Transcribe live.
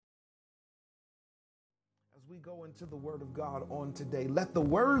we go into the Word of God on today, let the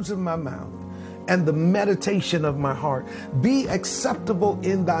words of my mouth and the meditation of my heart be acceptable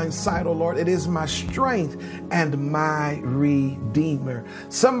in thine sight, O Lord. It is my strength and my Redeemer.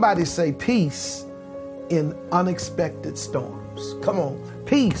 Somebody say peace in unexpected storms. Come on,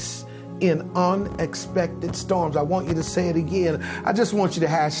 peace in unexpected storms. I want you to say it again. I just want you to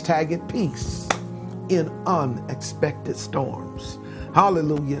hashtag it, peace in unexpected storms.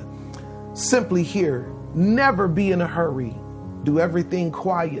 Hallelujah. Simply here, never be in a hurry. Do everything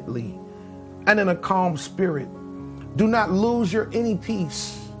quietly and in a calm spirit. Do not lose your any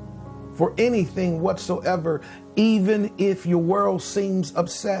peace for anything whatsoever, even if your world seems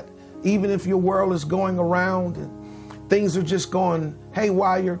upset, even if your world is going around and things are just going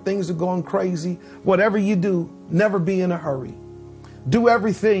haywire, things are going crazy. Whatever you do, never be in a hurry. Do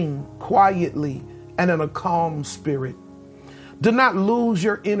everything quietly and in a calm spirit. Do not lose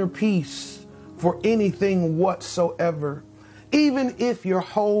your inner peace for anything whatsoever, even if your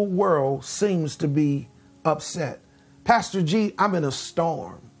whole world seems to be upset. Pastor G, I'm in a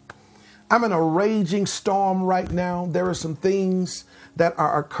storm. I'm in a raging storm right now. There are some things that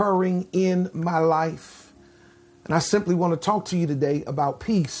are occurring in my life. And I simply want to talk to you today about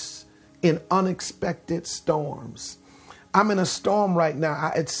peace in unexpected storms. I'm in a storm right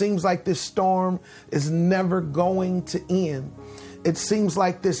now. It seems like this storm is never going to end. It seems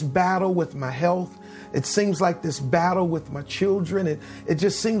like this battle with my health. It seems like this battle with my children. It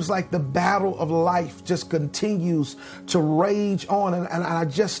just seems like the battle of life just continues to rage on. And I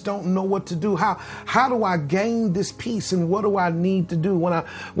just don't know what to do. How do I gain this peace, and what do I need to do?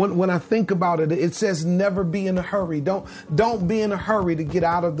 When I think about it, it says never be in a hurry. Don't be in a hurry to get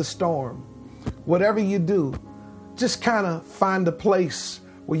out of the storm. Whatever you do, just kind of find a place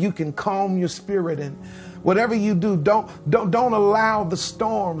where you can calm your spirit, and whatever you do, don't allow the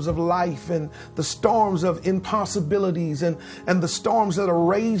storms of life and the storms of impossibilities and the storms that are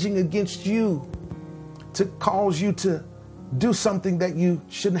raging against you to cause you to do something that you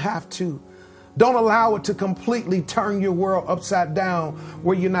shouldn't have to. Don't allow it to completely turn your world upside down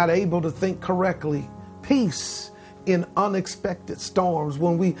where you're not able to think correctly. Peace in unexpected storms.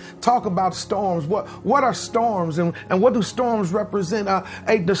 When we talk about storms, what are storms and what do storms represent?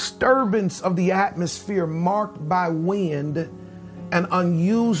 A disturbance of the atmosphere marked by wind and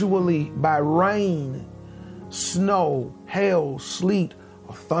unusually by rain, snow, hail, sleet,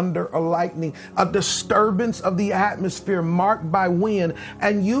 or thunder or lightning. A disturbance of the atmosphere marked by wind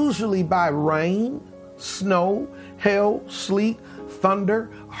and usually by rain, snow, hail, sleet, thunder,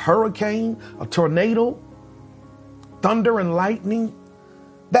 a hurricane, a tornado, thunder and lightning.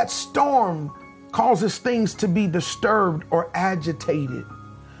 That storm causes things to be disturbed or agitated.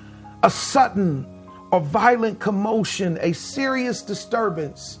 A sudden or violent commotion, a serious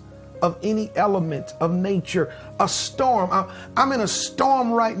disturbance of any element of nature. A storm. I'm in a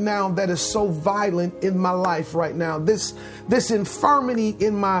storm right now that is so violent in my life right now. This infirmity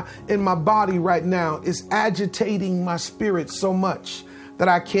in my body right now is agitating my spirit so much that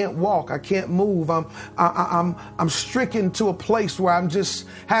I can't walk, I can't move. I'm stricken to a place where I'm just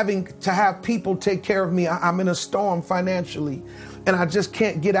having to have people take care of me. I'm in a storm financially, and I just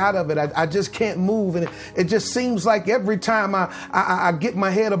can't get out of it. I just can't move, and it just seems like every time I get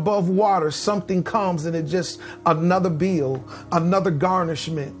my head above water, something comes, and it just another bill, another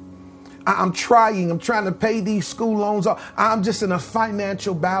garnishment. I'm trying to pay these school loans off. I'm just in a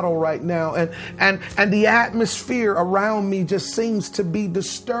financial battle right now. And the atmosphere around me just seems to be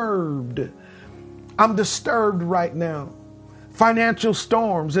disturbed. I'm disturbed right now. Financial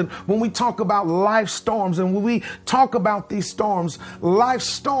storms. And when we talk about life storms, and when we talk about these storms, life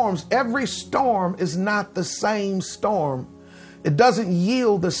storms, every storm is not the same storm. It doesn't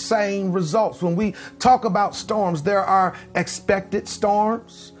yield the same results. When we talk about storms, there are expected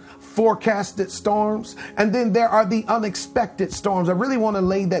storms, forecasted storms, and then there are the unexpected storms. I really want to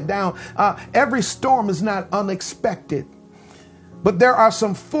lay that down. Every storm is not unexpected, but there are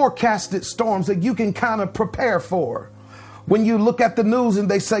some forecasted storms that you can kind of prepare for. When you look at the news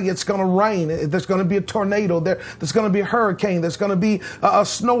and they say it's going to rain, there's going to be a tornado, there's going to be a hurricane, there's going to be a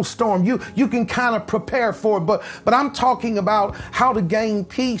snowstorm, you can kind of prepare for it. But I'm talking about how to gain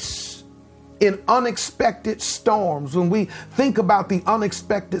peace in unexpected storms. When we think about the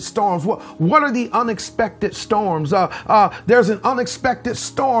unexpected storms, what are the unexpected storms? There's an unexpected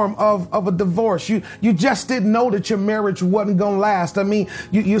storm of a divorce. You just didn't know that your marriage wasn't going to last. I mean,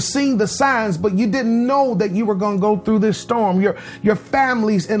 you've seen the signs, but you didn't know that you were going to go through this storm. Your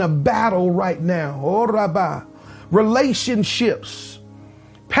family's in a battle right now. Oh, Rabbi. Relationships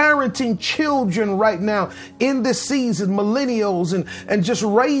parenting children right now in this season, millennials, and just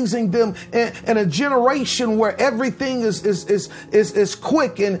raising them in a generation where everything is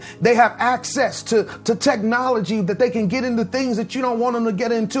quick and they have access to technology that they can get into things that you don't want them to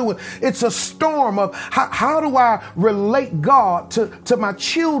get into. It's a storm of how do I relate God to my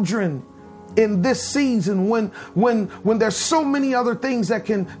children in this season when there's so many other things that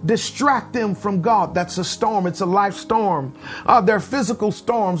can distract them from God. That's a storm. It's a life storm. There are physical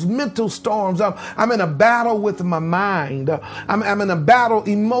storms, mental storms. I'm in a battle with my mind. I'm in a battle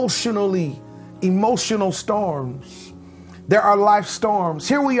emotional storms. There are life storms.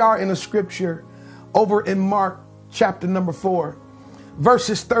 Here we are in a scripture over in Mark chapter number 4,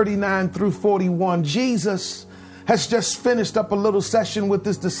 verses 39 through 41. Jesus has just finished up a little session with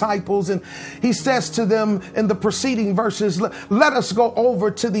his disciples, and he says to them in the preceding verses, let us go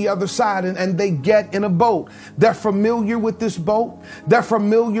over to the other side. And they get in a boat. They're familiar with this boat. They're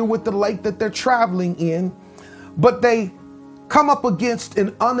familiar with the lake that they're traveling in, but they come up against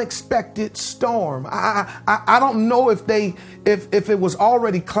an unexpected storm. I don't know if it was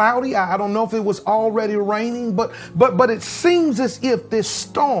already cloudy. I don't know if it was already raining, but it seems as if this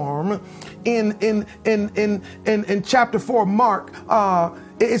storm in chapter 4 Mark,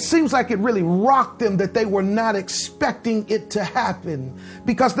 it seems like it really rocked them, that they were not expecting it to happen,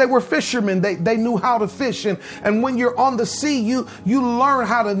 because they were fishermen. They knew how to fish. And when you're on the sea, you learn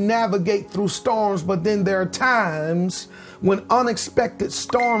how to navigate through storms. But then there are times when unexpected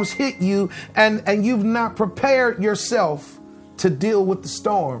storms hit you and you've not prepared yourself to deal with the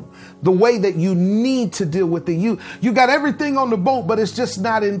storm the way that you need to deal with it. You got everything on the boat, but it's just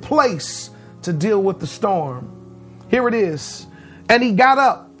not in place to deal with the storm. Here it is. And he got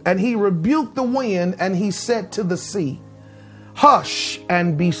up and he rebuked the wind and he said to the sea, hush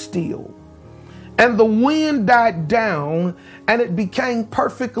and be still. And the wind died down and it became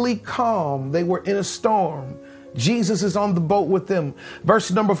perfectly calm. They were in a storm. Jesus is on the boat with them.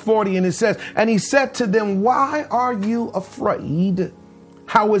 Verse number 40, and it says, and he said to them, why are you afraid?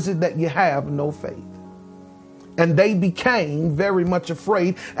 How is it that you have no faith? And they became very much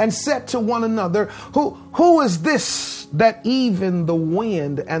afraid and said to one another, who is this that even the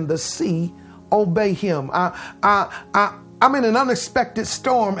wind and the sea obey him? I'm in an unexpected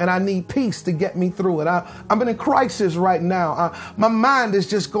storm and I need peace to get me through it. I'm in a crisis right now. My mind is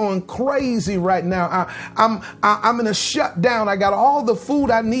just going crazy right now. I'm in a shutdown. I got all the food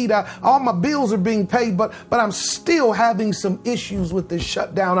I need. All my bills are being paid, but I'm still having some issues with this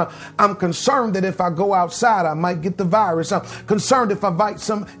shutdown. I'm concerned that if I go outside, I might get the virus. I'm concerned if I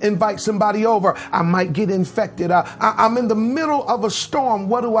invite somebody over, I might get infected. I'm in the middle of a storm.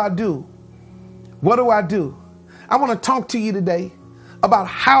 What do I do? What do I do? I want to talk to you today about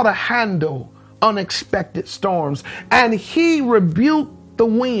how to handle unexpected storms. And he rebuked the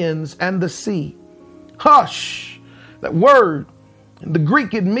winds and the sea. Hush. That word in the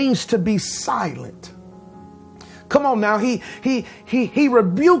Greek, it means to be silent. Come on now. He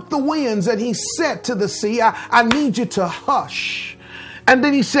rebuked the winds and he said to the sea, I need you to hush. And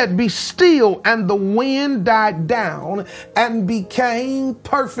then he said, be still. And the wind died down and became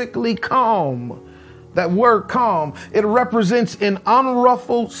perfectly calm. That word calm, it represents an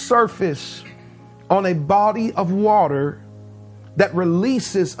unruffled surface on a body of water that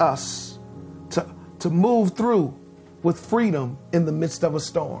releases us to move through with freedom in the midst of a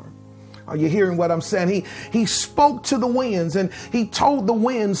storm. Are you hearing what I'm saying? He spoke to the winds and he told the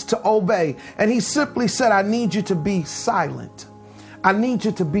winds to obey. And he simply said, I need you to be silent. I need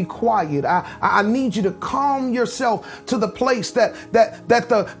you to be quiet. I need you to calm yourself to the place that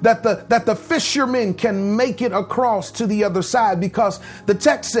the fishermen can make it across to the other side, because the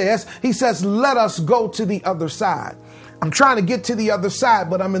text says, he says, let us go to the other side. I'm trying to get to the other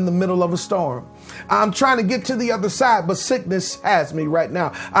side, but I'm in the middle of a storm. I'm trying to get to the other side, but sickness has me right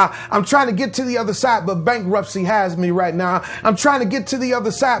now. I'm trying to get to the other side, but bankruptcy has me right now. I'm trying to get to the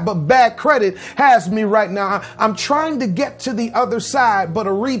other side, but bad credit has me right now. I'm trying to get to the other side, but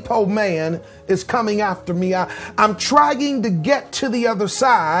a repo man is coming after me. I'm trying to get to the other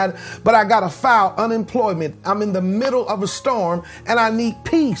side, but I got to file unemployment. I'm in the middle of a storm and I need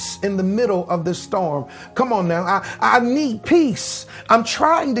peace in the middle of this storm. Come on now. I need peace. I'm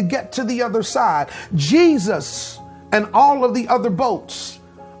trying to get to the other side. Jesus and all of the other boats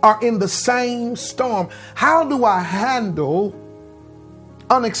are in the same storm. How do I handle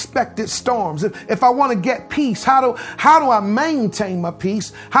unexpected storms? If I want to get peace, how do I maintain my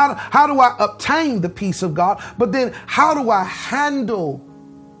peace? How do I obtain the peace of God? But then how do I handle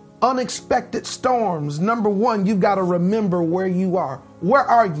unexpected storms? Number one, you've got to remember where you are. Where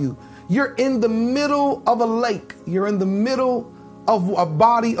are you? You're in the middle of a lake. You're in the middle of a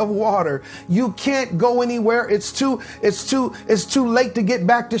body of water. You can't go anywhere. It's too late to get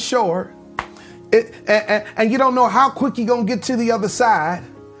back to shore. And you don't know how quick you're going to get to the other side.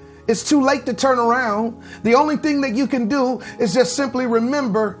 It's too late to turn around. The only thing that you can do is just simply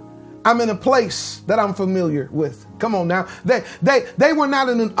remember, I'm in a place that I'm familiar with. Come on now. They were not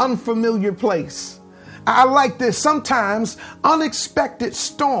in an unfamiliar place. I like this. Sometimes unexpected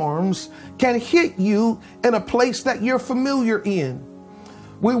storms can hit you in a place that you're familiar in.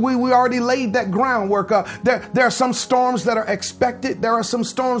 We already laid that groundwork. There are some storms that are expected. There are some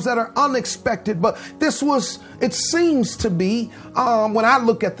storms that are unexpected. But this was, it seems to be, when I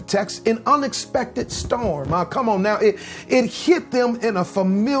look at the text, an unexpected storm. Come on now. It hit them in a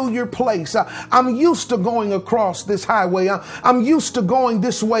familiar place. I'm used to going across this highway. I'm used to going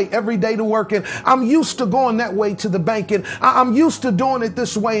this way every day to work. And I'm used to going that way to the bank. And I'm used to doing it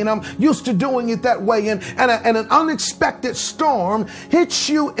this way. And I'm used to doing it that way. And an unexpected storm hits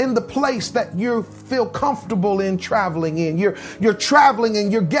you in the place that you feel comfortable in traveling in. You're traveling and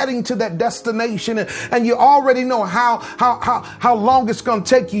you're getting to that destination, and you already know how long it's going to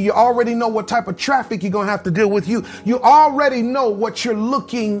take you. You already know what type of traffic you're going to have to deal with. You already know what you're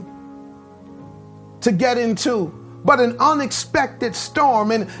looking to get into. But an unexpected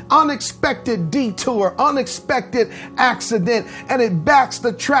storm, an unexpected detour, unexpected accident, and it backs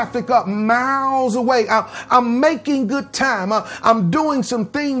the traffic up miles away. I'm making good time. I'm doing some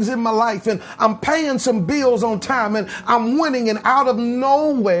things in my life, and I'm paying some bills on time, and I'm winning. And out of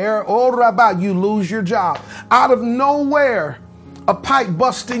nowhere, oh, Rabbi, you lose your job. Out of nowhere, a pipe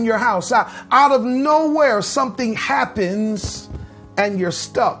busts in your house. Out of nowhere, something happens, and you're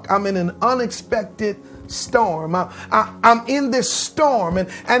stuck. I'm in an unexpected storm. I'm in this storm,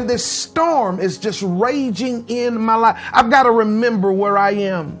 and this storm is just raging in my life. I've got to remember where I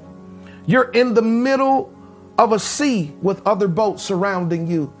am. You're in the middle of a sea with other boats surrounding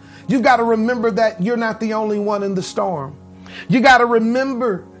you. You've got to remember that you're not the only one in the storm. You got to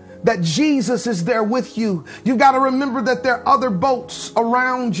remember that Jesus is there with you. You got to remember that there are other boats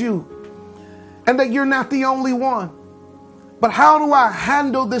around you and that you're not the only one. But how do I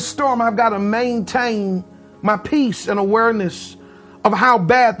handle this storm? I've got to maintain my peace and awareness of how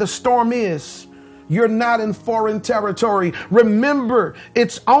bad the storm is. You're not in foreign territory. Remember,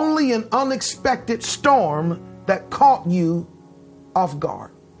 it's only an unexpected storm that caught you off guard.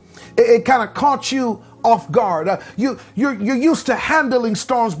 It kind of caught you off guard. You're used to handling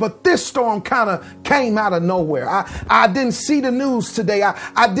storms, but this storm kind of came out of nowhere. I didn't see the news today.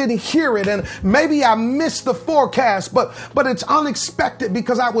 I didn't hear it, and maybe I missed the forecast, but it's unexpected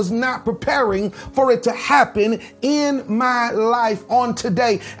because I was not preparing for it to happen in my life on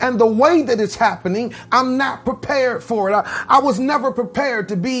today. And the way that it's happening, I'm not prepared for it. I was never prepared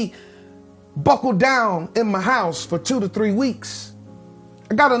to be buckled down in my house for 2 to 3 weeks.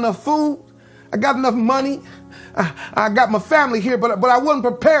 I got enough food. I got enough money. I got my family here, but I wasn't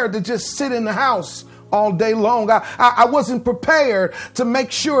prepared to just sit in the house all day long. I wasn't prepared to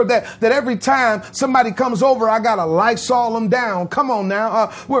make sure that every time somebody comes over, I got to Lysol them down. Come on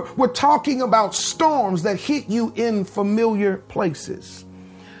now. We're talking about storms that hit you in familiar places.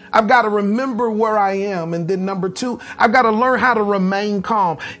 I've got to remember where I am. And then number 2, I've got to learn how to remain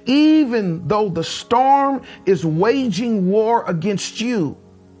calm. Even though the storm is waging war against you,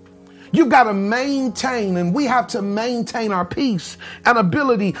 you got to maintain, and we have to maintain our peace and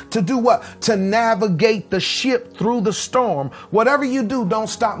ability to do what? To navigate the ship through the storm. Whatever you do, don't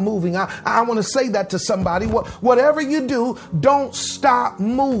stop moving. I want to say that to somebody. Whatever you do, don't stop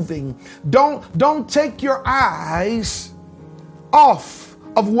moving. Don't take your eyes off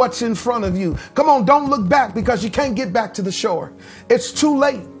of what's in front of you. Come on, don't look back, because you can't get back to the shore. It's too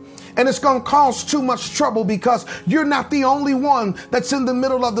late. And it's going to cause too much trouble, because you're not the only one that's in the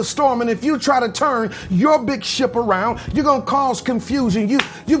middle of the storm. And if you try to turn your big ship around, you're going to cause confusion.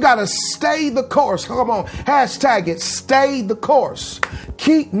 You got to stay the course. Come on, hashtag it, stay the course.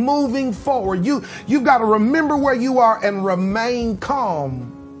 Keep moving forward. You've got to remember where you are and remain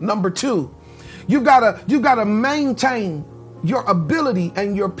calm. Number 2, you've got to maintain your ability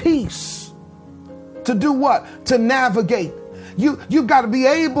and your peace to do what? To navigate. You've got to be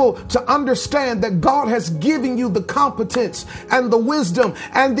able to understand that God has given you the competence and the wisdom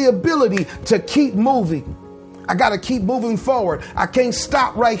and the ability to keep moving. I got to keep moving forward. I can't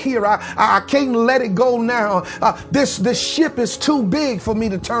stop right here. I can't let it go now. This ship is too big for me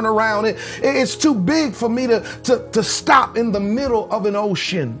to turn around. It's too big for me to stop in the middle of an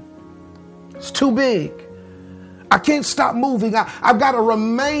ocean. It's too big. I can't stop moving. I've got to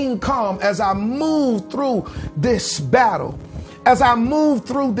remain calm as I move through this battle. as I move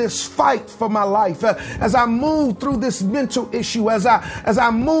through this fight for my life, as I move through this mental issue, as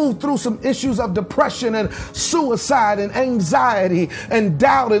I move through some issues of depression and suicide and anxiety and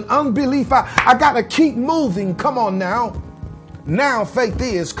doubt and unbelief, I got to keep moving. Come on now. Now faith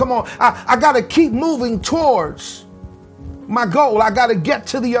is, come on, I got to keep moving towards my goal. I got to get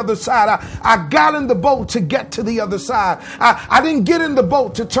to the other side. I got in the boat to get to the other side. I didn't get in the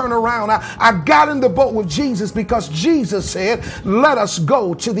boat to turn around. I got in the boat with Jesus because Jesus said, let us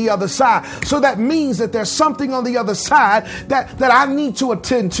go to the other side. So that means that there's something on the other side that I need to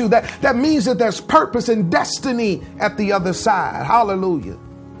attend to. That means that there's purpose and destiny at the other side. Hallelujah.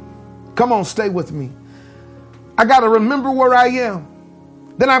 Come on, stay with me. I got to remember where I am.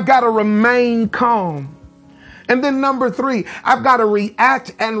 Then I've got to remain calm. And then number 3, I've got to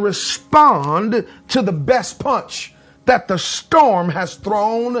react and respond to the best punch that the storm has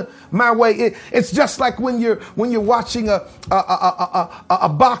thrown my way. It's just like when you're watching a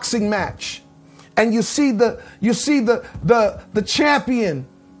boxing match, and you see the champion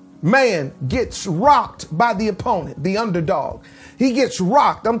man gets rocked by the opponent, the underdog. He gets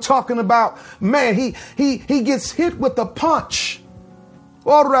rocked. I'm talking about, man, he gets hit with a punch,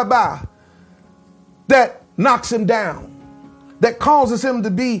 that knocks him down, that causes him to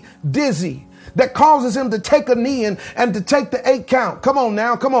be dizzy, that causes him to take a knee and to take the 8 count. Come on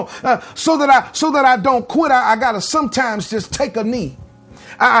now, come on. So that I don't quit, I got to sometimes just take a knee.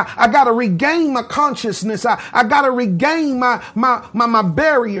 I got to regain my consciousness. I got to regain my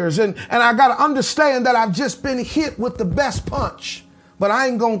barriers. And I got to understand that I've just been hit with the best punch, but I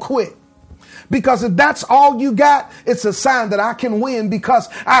ain't going to quit. Because if that's all you got, it's a sign that I can win, because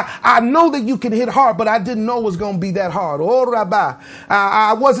I know that you can hit hard, but I didn't know it was going to be that hard. Oh, Rabbi,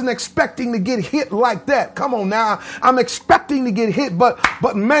 I wasn't expecting to get hit like that. Come on now. I'm expecting to get hit,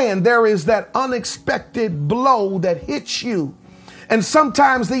 but man, there is that unexpected blow that hits you. And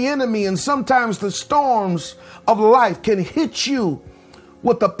sometimes the enemy and sometimes the storms of life can hit you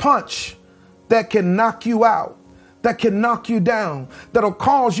with a punch that can knock you out, that can knock you down, that'll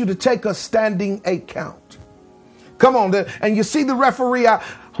cause you to take a standing 8 count. Come on. And you see the referee,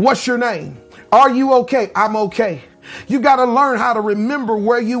 what's your name? Are you okay? I'm okay. You got to learn how to remember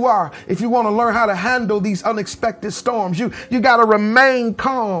where you are. If you want to learn how to handle these unexpected storms, you got to remain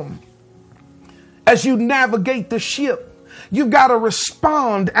calm as you navigate the ship. You've got to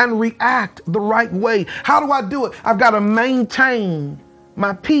respond and react the right way. How do I do it? I've got to maintain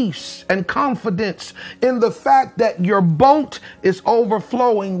my peace and confidence in the fact that your boat is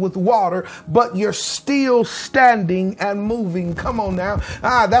overflowing with water, but you're still standing and moving. Come on now.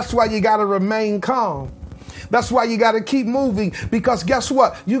 That's why you got to remain calm. That's why you got to keep moving, because guess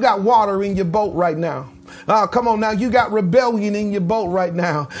what? You got water in your boat right now. Come on now. You got rebellion in your boat right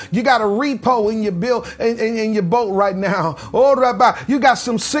now. You got a repo in your boat right now. Oh, Rabbi, you got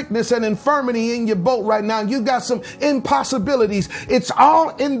some sickness and infirmity in your boat right now. You got some impossibilities. It's all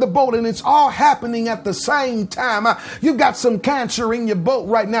in the boat, and it's all happening at the same time. You got some cancer in your boat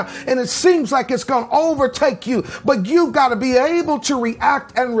right now, and it seems like it's going to overtake you, but you've got to be able to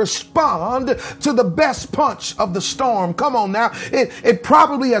react and respond to the best punch of the storm. Come on now. It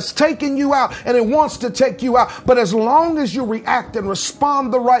probably has taken you out, and it wants to take you out. But as long as you react and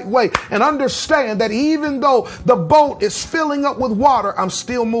respond the right way and understand that even though the boat is filling up with water, I'm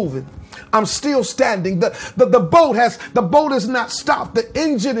still moving. I'm still standing. The boat is not stopped. The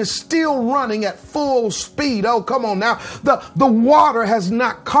engine is still running at full speed. Oh, come on now. The water has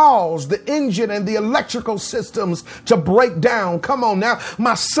not caused the engine and the electrical systems to break down. Come on now.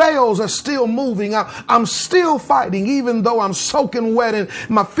 My sails are still moving. I'm still fighting, even though I'm soaking wet and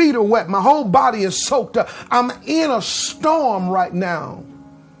my feet are wet. My whole body is soaked up. I'm in a storm right now,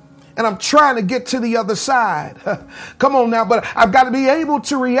 and I'm trying to get to the other side. Come on now, but I've got to be able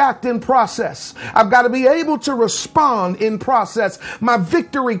to react in process. I've got to be able to respond in process. My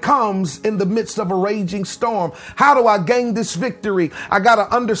victory comes in the midst of a raging storm. How do I gain this victory? I got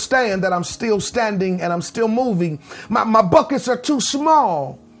to understand that I'm still standing and I'm still moving. My buckets are too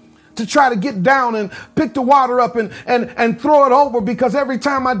small to try to get down and pick the water up and throw it over, because every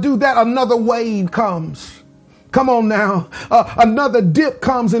time I do that, another wave comes. Come on now. Another dip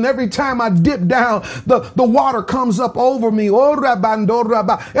comes, and every time I dip down, the water comes up over me.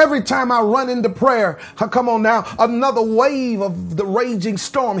 Every time I run into prayer, come on now, another wave of the raging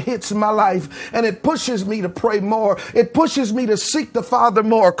storm hits my life, and it pushes me to pray more. It pushes me to seek the Father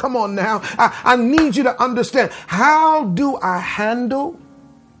more. Come on now. I need you to understand, how do I handle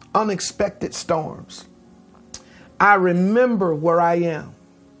unexpected storms? I remember where I am.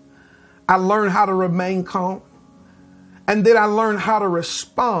 I learn how to remain calm. And then I learn how to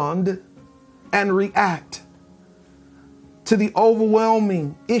respond and react to the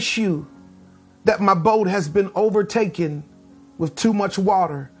overwhelming issue that my boat has been overtaken with too much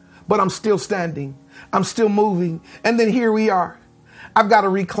water, but I'm still standing. I'm still moving. And then here we are. I've got to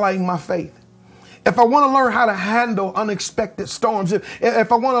reclaim my faith. If I want to learn how to handle unexpected storms, if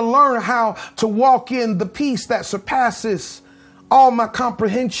I want to learn how to walk in the peace that surpasses all my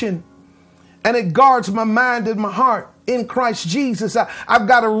comprehension, and it guards my mind and my heart in Christ Jesus, I've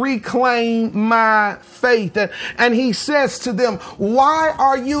got to reclaim my faith. And he says to them, why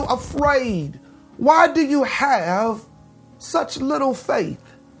are you afraid? Why do you have such little faith?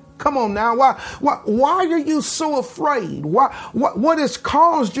 Come on now. Why are you so afraid? What has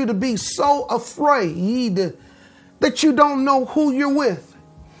caused you to be so afraid that you don't know who you're with?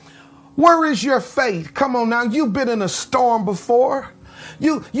 Where is your faith? Come on now. You've been in a storm before.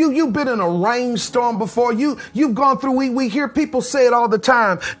 You've been in a rainstorm before. You've gone through. We hear people say it all the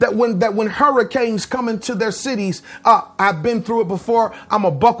time that when hurricanes come into their cities, I've been through it before. I'm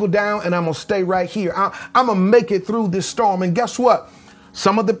gonna buckle down and I'm gonna stay right here. I'm gonna make it through this storm. And guess what?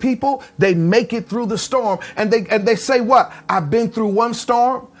 Some of the people, they make it through the storm and they say what? I've been through one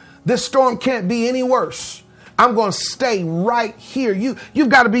storm. This storm can't be any worse. I'm going to stay right here. You've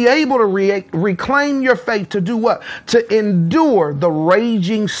got to be able to reclaim your faith to do what? To endure the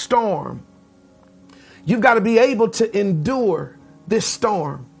raging storm. You've got to be able to endure this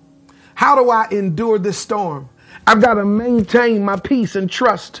storm. How do I endure this storm? I've got to maintain my peace and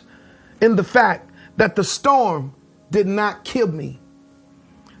trust in the fact that the storm did not kill me,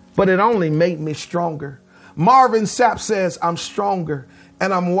 but it only made me stronger. Marvin Sapp says, I'm stronger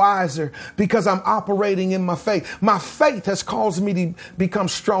and I'm wiser because I'm operating in my faith. My faith has caused me to become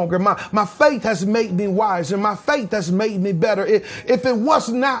stronger. My faith has made me wiser. My faith has made me better. If it was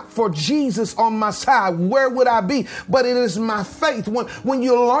not for Jesus on my side, where would I be? But it is my faith. When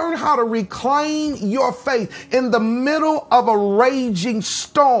you learn how to reclaim your faith in the middle of a raging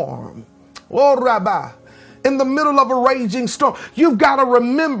storm, oh, Rabbi, in the middle of a raging storm, you've got to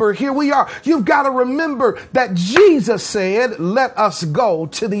remember, here we are. You've got to remember that Jesus said, let us go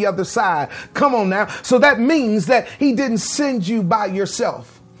to the other side. Come on now. So that means that he didn't send you by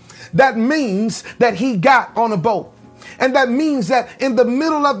yourself. That means that he got on a boat. And that means that in the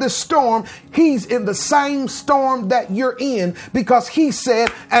middle of this storm, he's in the same storm that you're in because he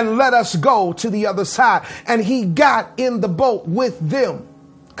said, and let us go to the other side. And he got in the boat with them.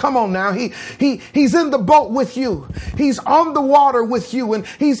 Come on now. He's in the boat with you. He's on the water with you, and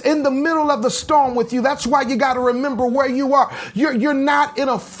he's in the middle of the storm with you. That's why you got to remember where you are. You're not in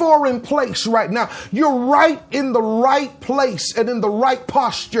a foreign place right now. You're right in the right place and in the right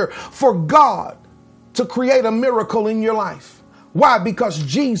posture for God to create a miracle in your life. Why? Because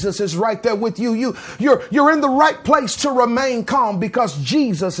Jesus is right there with you. You're in the right place to remain calm because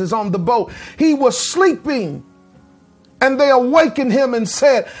Jesus is on the boat. He was sleeping. And they awakened him and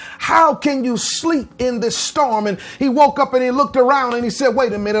said, how can you sleep in this storm? And he woke up and he looked around and he said,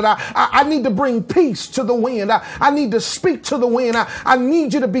 wait a minute, I need to bring peace to the wind. I need to speak to the wind. I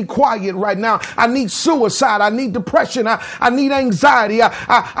need you to be quiet right now. I need suicide. I need depression. I need anxiety.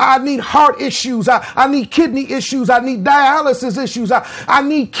 I need heart issues. I need kidney issues. I need dialysis issues. I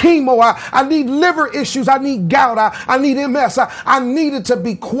need chemo. I need liver issues. I need gout. I need MS. I needed to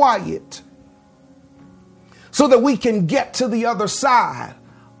be quiet, so that we can get to the other side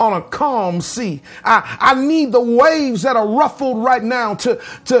on a calm sea. I need the waves that are ruffled right now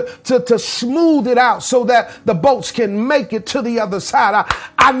to smooth it out so that the boats can make it to the other side.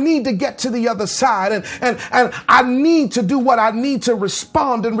 I need to get to the other side and I need to do what I need to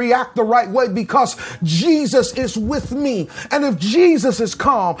respond and react the right way because Jesus is with me. And if Jesus is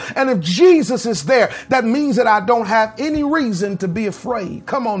calm and if Jesus is there, that means that I don't have any reason to be afraid.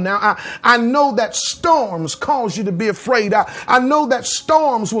 Come on now. I know that storms cause you to be afraid. I know that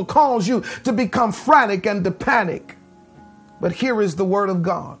storms will cause you to become frantic and to panic. But here is the word of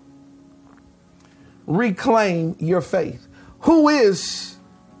God. Reclaim your faith. Who is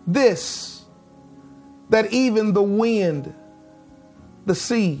this that even the wind, the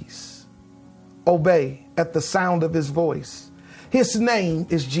seas obey at the sound of his voice? His name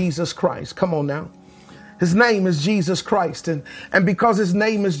is Jesus Christ. Come on now. His name is Jesus Christ. And because his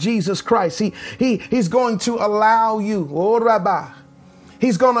name is Jesus Christ, he's going to allow you, oh Rabbi,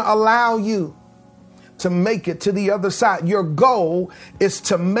 he's going to allow you to make it to the other side. Your goal is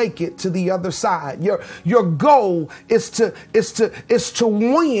to make it to the other side. Your goal is to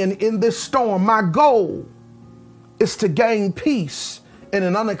win in this storm. My goal is to gain peace in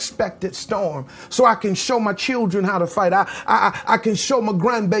an unexpected storm so I can show my children how to fight. I can show my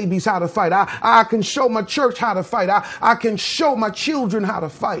grandbabies how to fight. I can show my church how to fight. I can show my children how to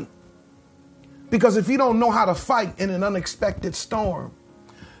fight. Because if you don't know how to fight in an unexpected storm,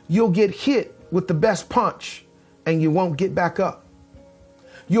 you'll get hit with the best punch and you won't get back up.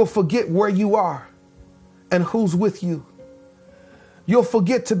 You'll forget where you are and who's with you. You'll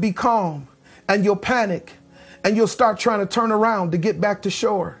forget to be calm and you'll panic and you'll start trying to turn around to get back to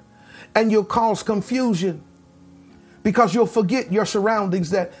shore, and you'll cause confusion because you'll forget your surroundings,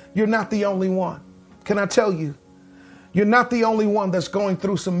 that you're not the only one. Can I tell you? You're not the only one that's going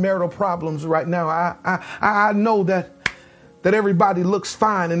through some marital problems right now. I know that everybody looks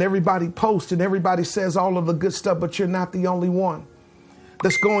fine and everybody posts and everybody says all of the good stuff, but you're not the only one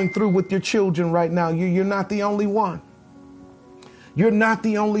that's going through with your children right now. You're not the only one. You're not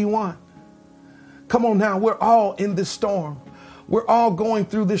the only one. Come on now, we're all in this storm. We're all going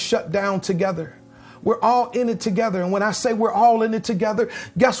through this shutdown together. We're all in it together. And when I say we're all in it together,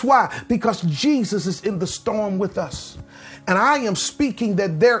 guess why? Because Jesus is in the storm with us. And I am speaking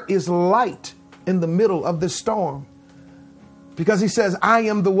that there is light in the middle of this storm. Because he says, I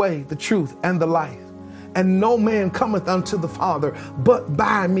am the way, the truth, and the life. And no man cometh unto the Father but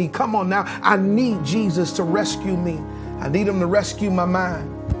by me. Come on now. I need Jesus to rescue me. I need him to rescue my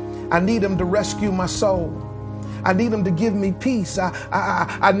mind. I need him to rescue my soul. I need him to give me peace.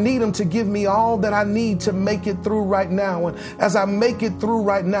 I need him to give me all that I need to make it through right now. And as I make it through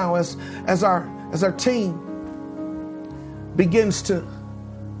right now, as our team begins to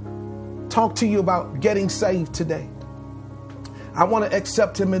talk to you about getting saved today, I want to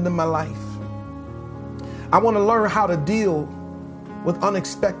accept him into my life. I want to learn how to deal with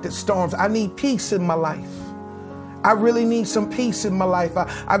unexpected storms. I need peace in my life. I really need some peace in my life.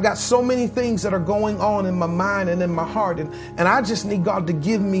 I've got so many things that are going on in my mind and in my heart. And I just need God to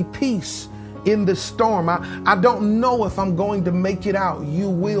give me peace in this storm. I don't know if I'm going to make it out. You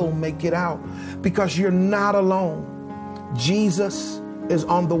will make it out because you're not alone. Jesus is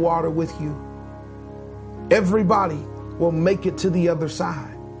on the water with you. Everybody will make it to the other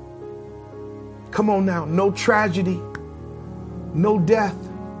side. Come on now. No tragedy, no death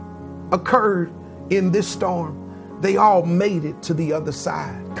occurred in this storm. They all made it to the other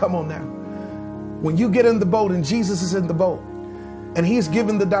side. Come on now. When you get in the boat and Jesus is in the boat and he's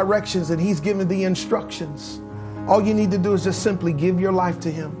given the directions and he's given the instructions, all you need to do is just simply give your life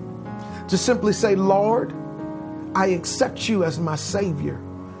to him. Just simply say, Lord, I accept you as my Savior.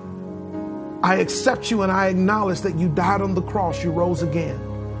 I accept you and I acknowledge that you died on the cross. You rose again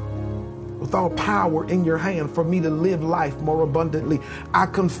with all power in your hand for me to live life more abundantly. I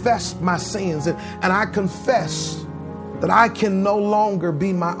confess my sins and I confess that I can no longer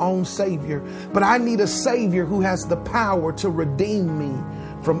be my own Savior, but I need a Savior who has the power to redeem me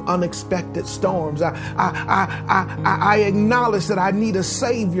from unexpected storms. I acknowledge that I need a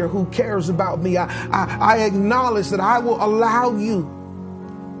Savior who cares about me. I acknowledge that I will allow you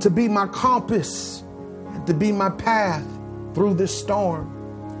to be my compass and to be my path through this storm.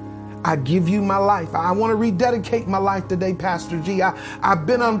 I give you my life. I want to rededicate my life today, Pastor G. I've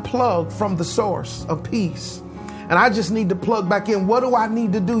been unplugged from the source of peace. And I just need to plug back in. What do I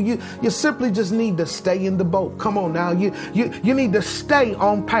need to do? You simply just need to stay in the boat. Come on now. You need to stay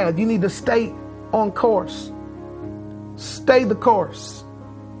on path. You need to stay on course. Stay the course.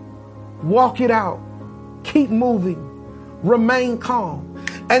 Walk it out. Keep moving. Remain calm.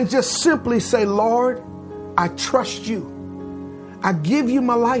 And just simply say, Lord, I trust you. I give you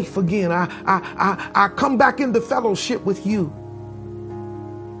my life again. I come back into fellowship with you.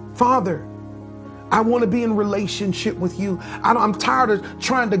 Father, I want to be in relationship with you. I'm tired of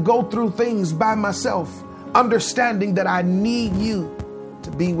trying to go through things by myself, understanding that I need you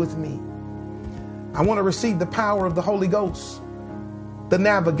to be with me. I want to receive the power of the Holy Ghost, the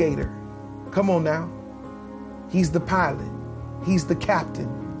navigator. Come on now. He's the pilot. He's the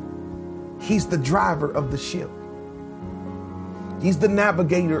captain. He's the driver of the ship. He's the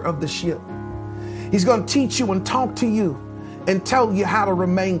navigator of the ship. He's going to teach you and talk to you and tell you how to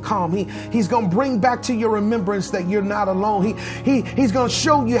remain calm. He's going to bring back to your remembrance that you're not alone. He's going to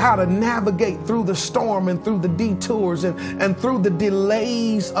show you how to navigate through the storm and through the detours and through the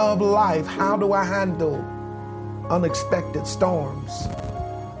delays of life. How do I handle unexpected storms?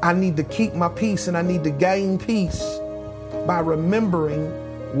 I need to keep my peace and I need to gain peace by remembering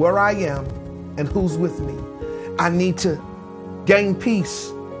where I am and who's with me. I need to gain peace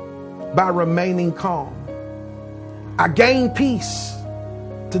by remaining calm. I gain peace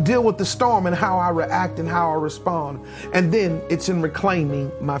to deal with the storm and how I react and how I respond. And then it's in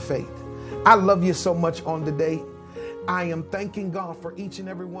reclaiming my faith. I love you so much on today. I am thanking God for each and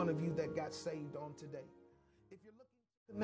every one of you that got saved on today.